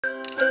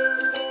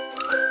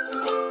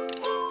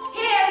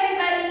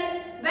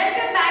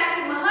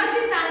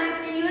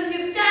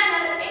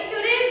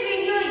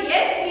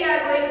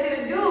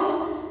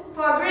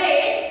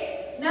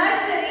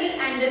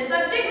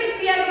subject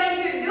which we are going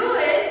to do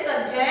is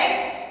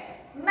subject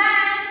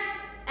maths.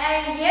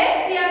 And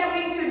yes, we are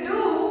going to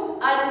do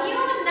a new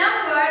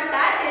number,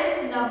 that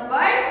is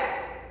number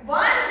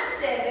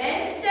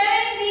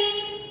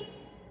 1770.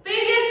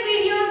 Previous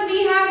videos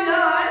we have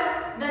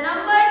learned the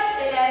numbers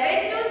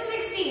 11 to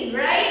 16,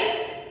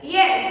 right?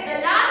 Yes, the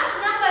last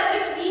number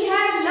which we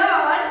have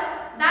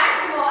learned,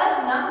 that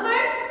was number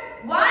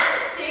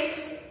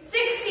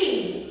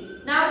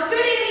 16. Now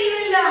today we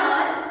will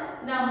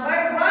learn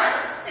number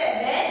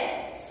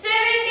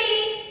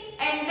 1770,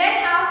 and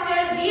then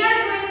after we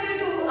are going to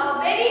do a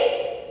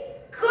very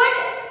good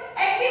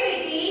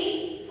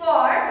activity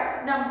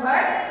for number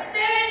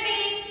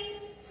 17.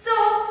 So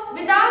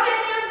without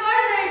any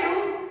further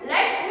ado,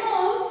 let's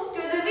move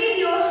to the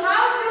video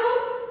how to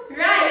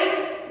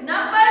write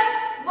number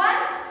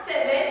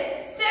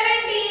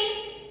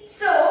 1770.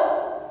 So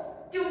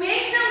to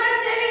make number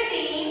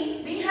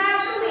 17, we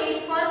have to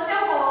make first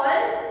of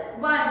all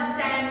one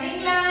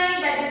standing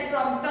line, that is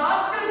from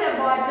top to the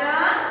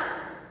bottom,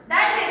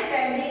 that is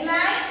standing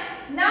line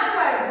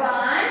number 1,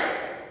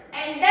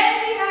 and then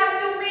we have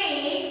to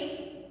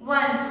make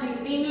one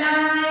sleeping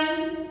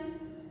line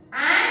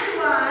and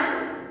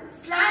one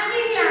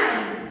slanting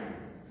line,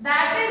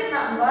 that is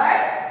number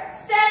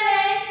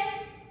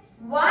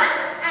 7. 1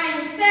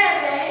 and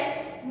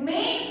 7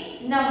 makes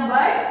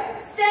number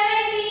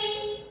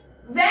 17.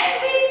 When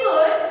we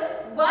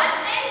put 1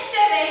 and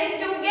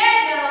 7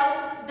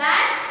 together,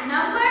 that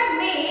number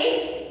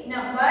makes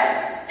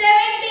number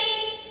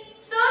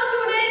 17. So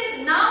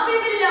students, now we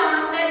will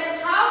learn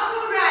that how to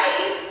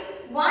write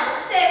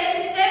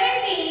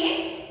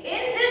 1717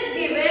 in this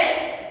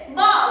given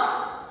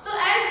box. So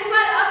as you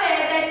are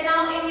aware that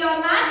now in your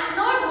maths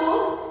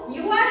notebook,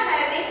 you are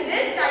having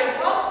this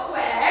type of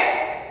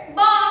square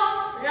box,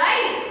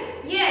 right?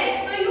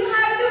 Yes, so you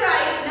have to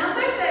write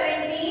number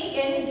 17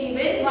 in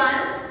given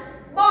one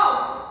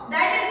box.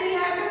 That is, we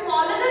have to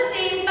follow the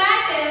same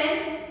pattern,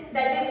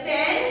 that is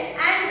tens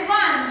and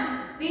ones.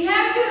 We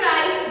have to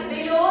write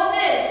below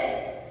this.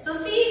 So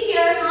see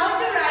here how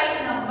to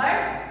write number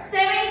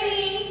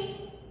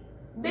 17.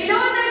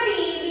 Below the T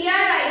we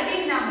are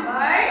writing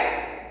number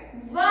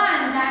 1,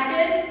 that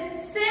is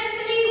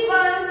simply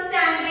one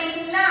standing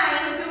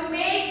line to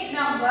make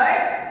number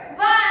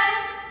 1.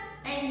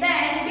 And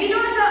then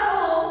below the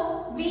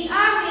O we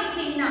are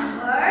making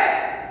number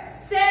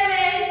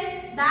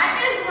 7, that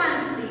is one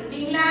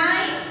sleeping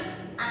line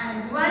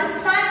and one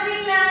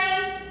slanting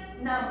line,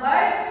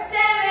 number 7.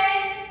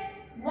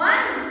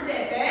 1,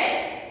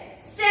 7,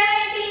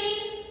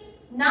 17.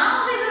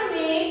 Now we will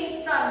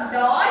make some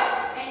dots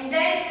and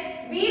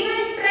then we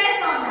will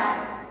trace on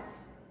that.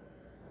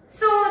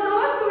 So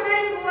those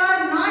students who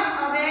are not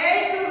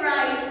aware to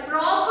write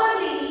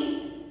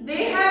properly,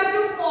 they have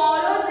to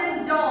follow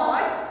these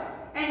dots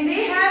and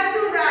they have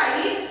to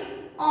write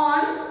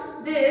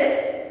on this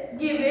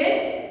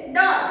given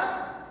dots.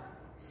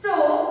 So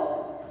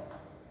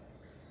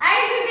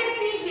as you can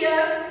see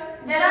here,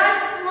 there are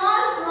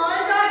small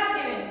dots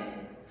given.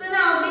 So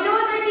now below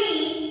the T,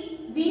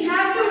 we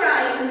have to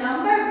write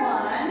number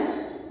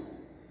 1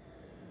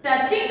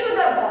 touching to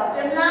the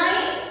bottom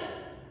line,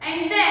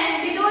 and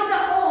then below the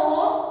O,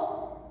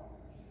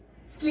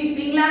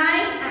 sleeping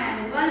line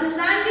and one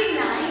slanting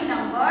line,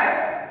 number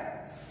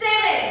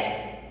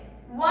 7.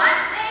 1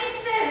 and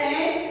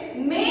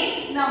 7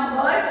 makes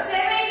number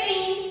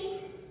 17.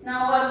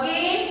 Now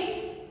again,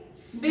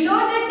 below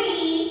the T,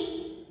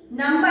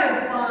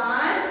 number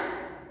 1,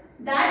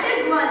 that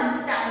is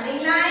one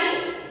standing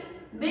line.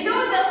 Below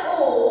the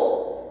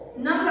O,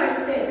 number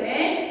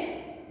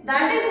 7,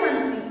 that is one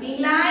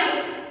sleeping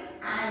line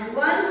and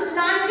one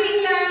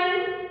slanting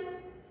line,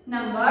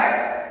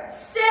 number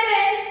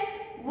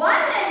 7.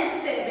 1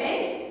 and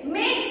 7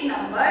 makes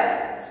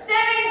number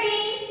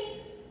 17.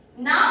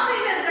 Now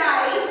we will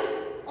write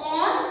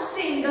on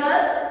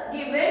single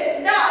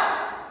given dot.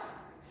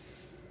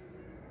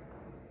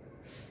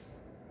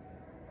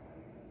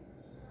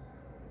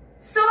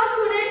 So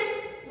students,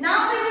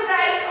 now we will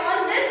write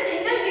on this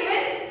single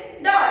given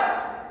dots.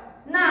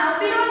 Now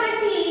below the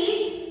T,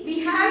 we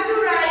have to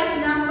write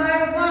number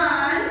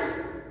 1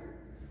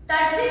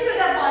 touching to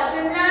the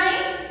bottom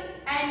line,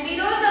 and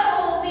below the O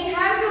we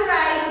have to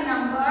write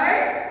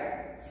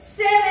number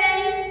 7.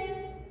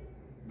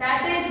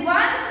 That is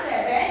 1,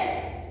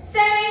 7,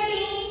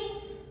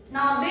 17.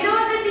 Now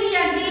below the T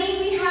again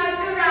we have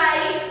to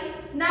write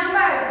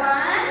number 1,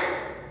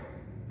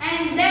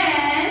 and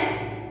then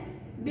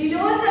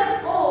below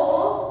the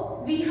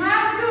O we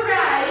have to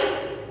write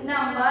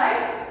number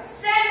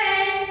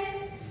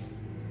 7.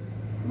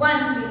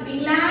 One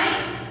sleeping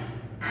line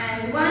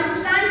and one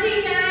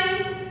slanting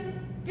line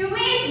to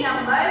make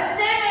number 7.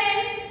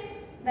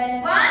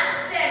 Then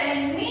 1,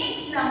 7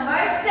 makes number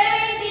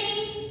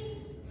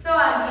 17. So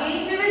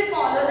again we will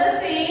follow the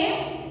same.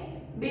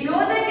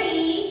 Below the T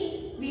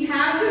we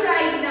have to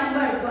write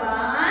number 1.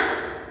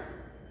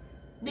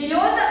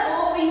 Below the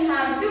O we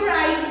have to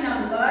write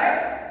number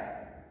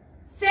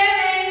 7.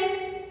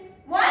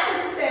 1,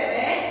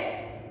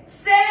 7,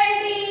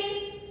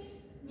 17.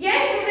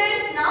 Yes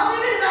students, now we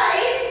will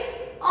write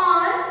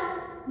on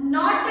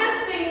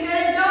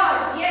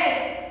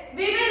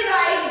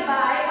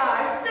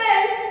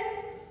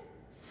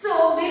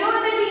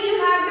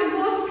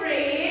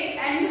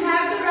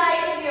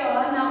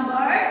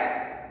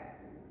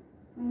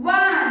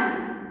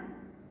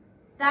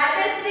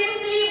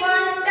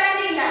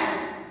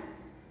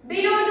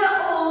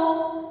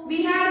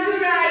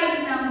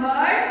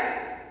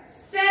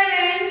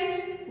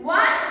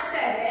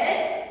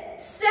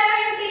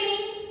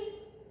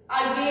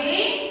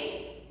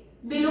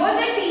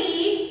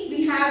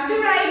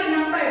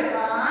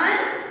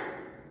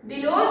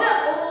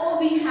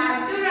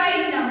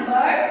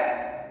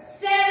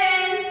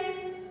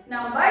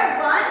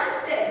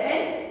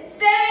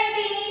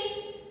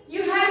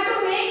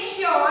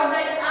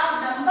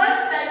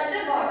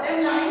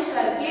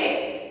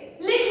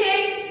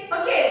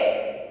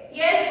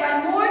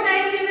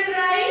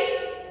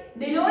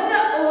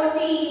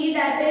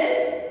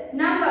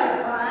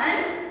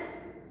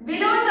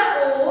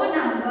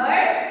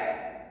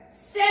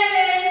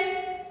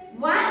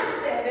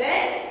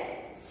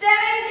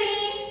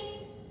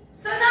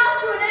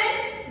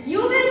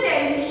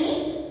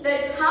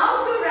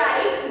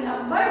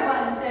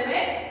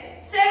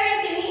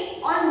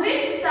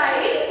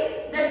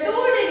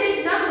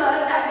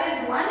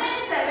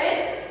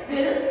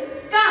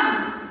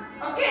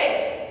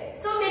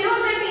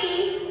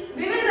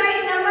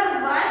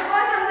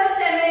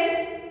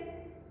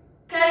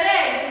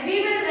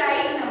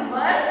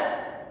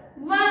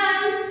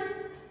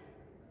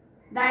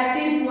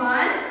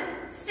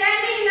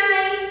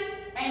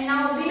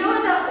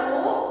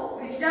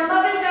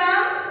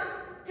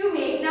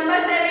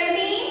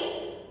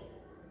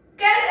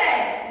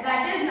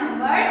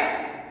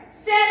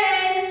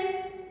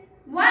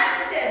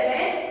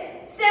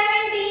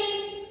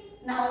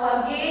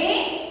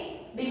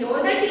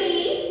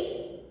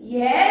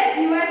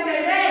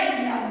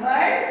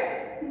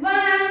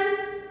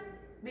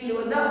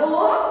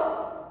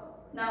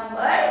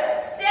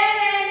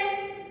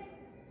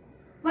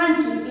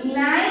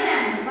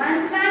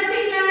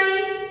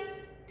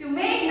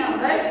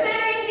number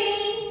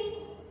 17.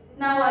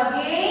 Now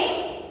again,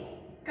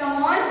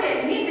 come on,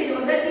 tell me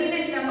below the T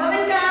which number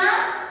will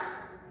come?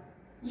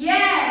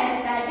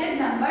 Yes, that is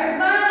number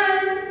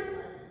 1.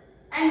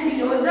 And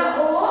below the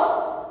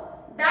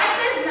O, that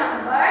is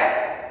number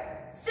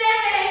 7.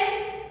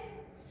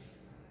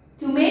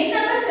 To make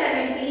number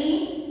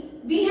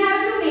 17, we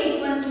have to make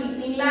one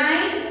sleeping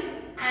line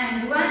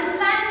and one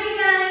slanting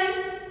line.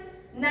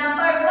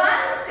 Number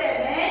 1,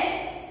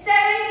 7,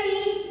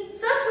 17.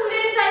 So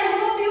students, I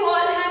hope you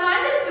all have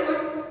understood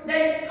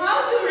that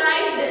how to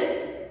write this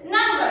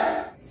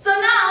number. So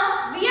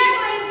now we are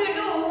going to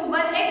do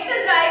one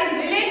exercise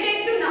related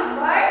to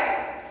number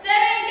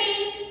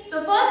 17. So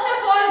first of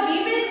all, we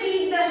will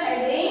read the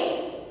heading,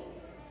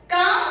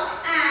 Count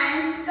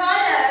and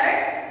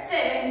Color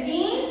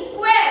 17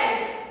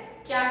 Squares.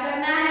 क्या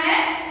करना है?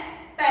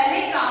 पहले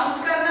count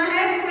करना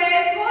है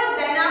squares को,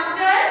 then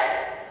after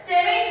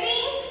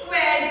 17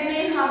 squares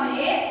में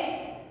हमें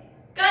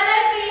colour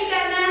fill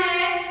करना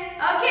है.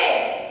 Okay,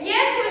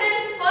 yes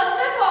students, first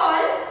of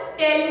all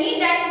tell me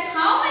that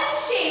how many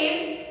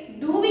shapes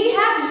do we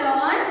have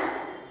learn?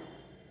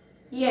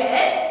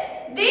 Yes,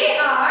 they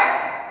are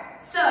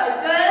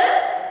circle,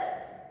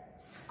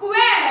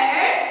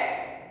 square,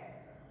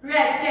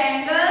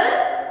 rectangle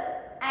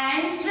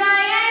and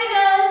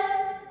triangle.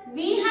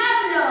 We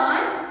have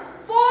learned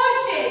 4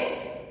 shapes.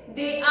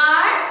 They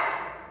are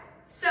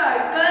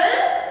circle,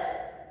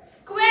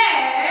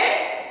 square,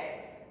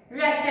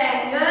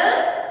 rectangle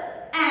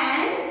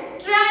and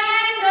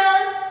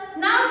triangle.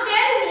 Now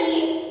tell me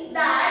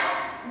that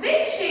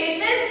which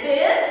shape is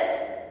this?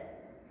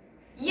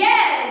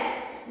 Yes,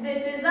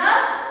 this is a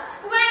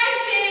square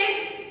shape.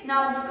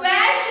 Now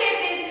square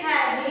shape is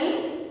having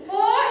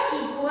 4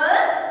 equal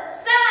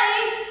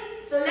sides.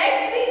 So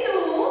let's we do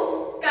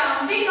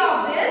counting of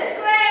these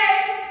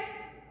squares.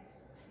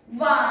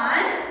 1,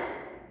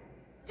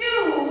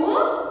 2,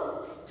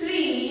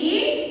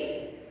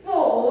 3,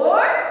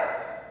 4,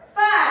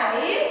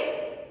 5,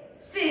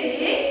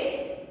 6,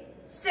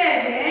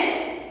 7,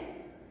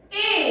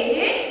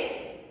 8,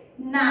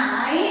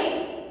 9,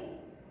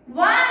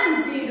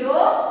 1,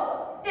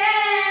 0, 10.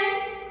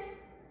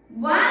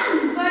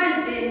 1,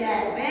 1,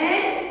 11,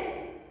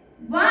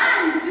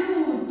 1,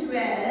 2,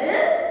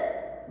 12,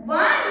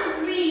 1,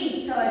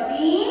 3,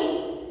 13,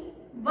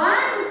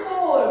 1,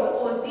 4,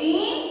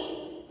 14,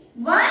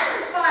 1,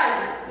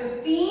 5,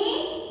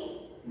 15,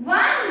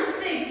 1,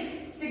 6,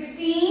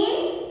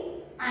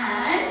 16,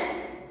 and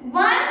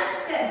 1,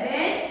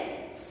 7,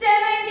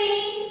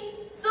 17.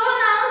 So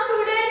now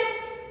students,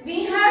 we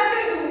have to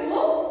do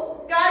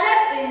color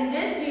in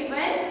this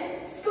given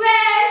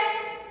squares.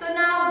 So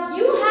now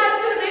you have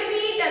to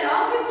repeat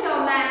along with your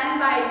ma'am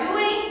by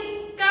doing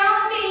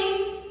counting.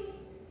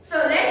 So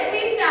let's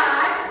we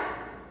start.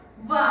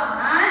 1,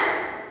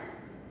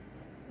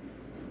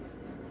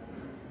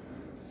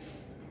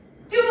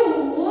 2,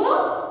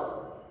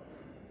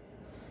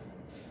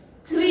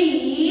 3,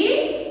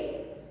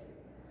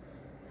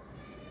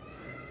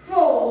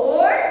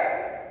 4,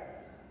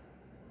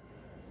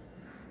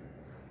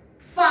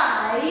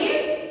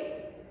 5,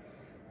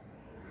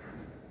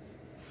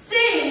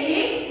 6,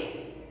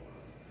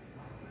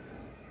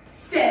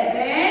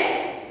 7,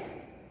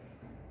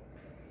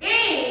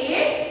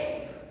 8,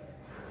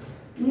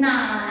 9,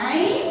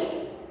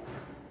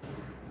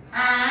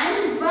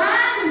 and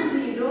 1,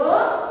 0,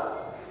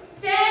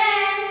 10.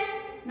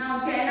 Now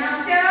 10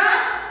 after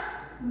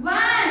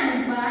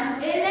 1,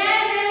 1,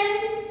 11.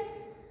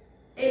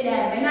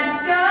 11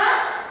 after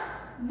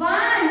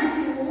 1,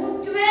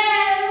 2,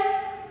 12.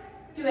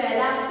 12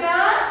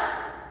 after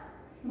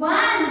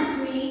 1,